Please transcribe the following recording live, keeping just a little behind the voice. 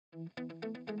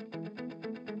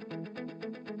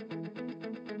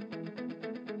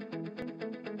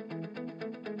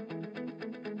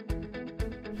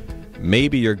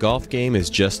Maybe your golf game is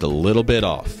just a little bit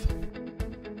off.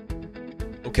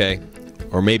 Okay,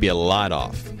 or maybe a lot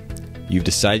off. You've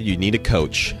decided you need a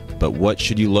coach, but what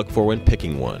should you look for when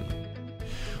picking one?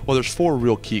 Well, there's four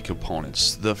real key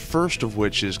components. The first of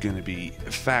which is going to be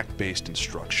fact-based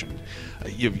instruction.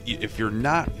 If you're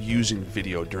not using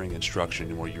video during instruction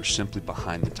anymore, you're simply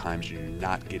behind the times and you're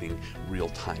not getting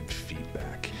real-time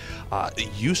feedback. The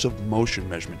use of motion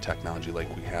measurement technology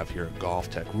like we have here at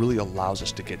Golf Tech really allows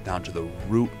us to get down to the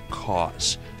root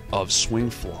cause of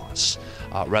swing flaws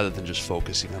rather than just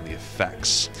focusing on the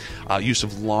effects. Use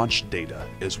of launch data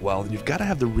as well, and you've got to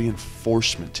have the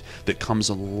reinforcement that comes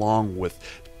along with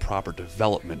proper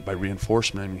development. By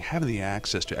reinforcement, I mean having the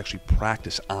access to actually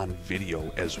practice on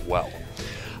video as well.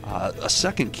 A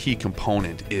second key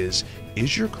component is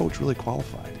your coach really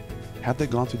qualified? Have they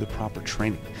gone through the proper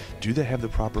training? Do they have the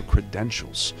proper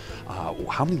credentials?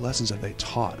 How many lessons have they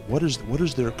taught? What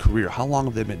is their career? How long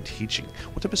have they been teaching?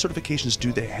 What type of certifications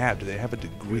do they have? Do they have a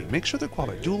degree? Make sure they're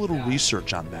qualified. Do a little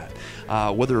research on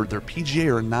that. Whether they're PGA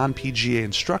or a non-PGA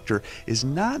instructor is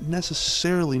not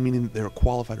necessarily meaning that they're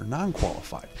qualified or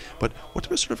non-qualified. But what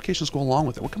type of certifications go along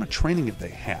with it? What kind of training have they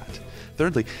had?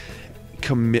 Thirdly,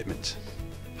 commitment.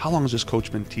 How long has this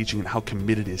coach been teaching, and how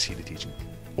committed is he to teaching?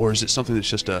 Or is it something that's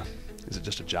just a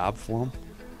job for them?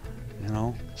 You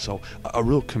know, so a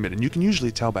real commitment. And you can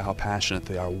usually tell by how passionate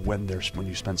they are when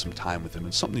you spend some time with them.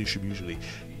 It's something you should usually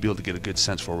be able to get a good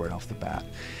sense for right off the bat.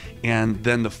 And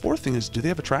then the fourth thing is, do they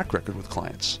have a track record with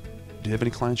clients? Do you have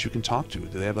any clients you can talk to?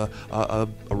 Do they have a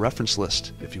reference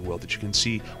list, if you will, that you can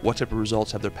see what type of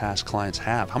results have their past clients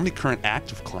have? How many current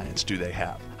active clients do they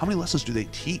have? How many lessons do they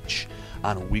teach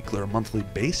on a weekly or monthly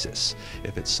basis?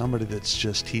 If it's somebody that's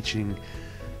just teaching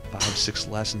 5-6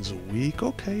 lessons a week,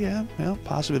 okay, yeah,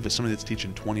 possibly. If it's somebody that's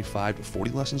teaching 25 to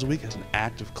 40 lessons a week, has an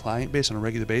active client base on a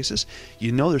regular basis,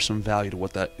 you know there's some value to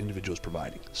what that individual is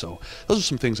providing. So those are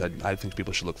some things I think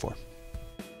people should look for.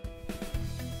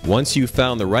 Once you've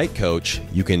found the right coach,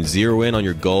 you can zero in on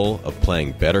your goal of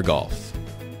playing better golf.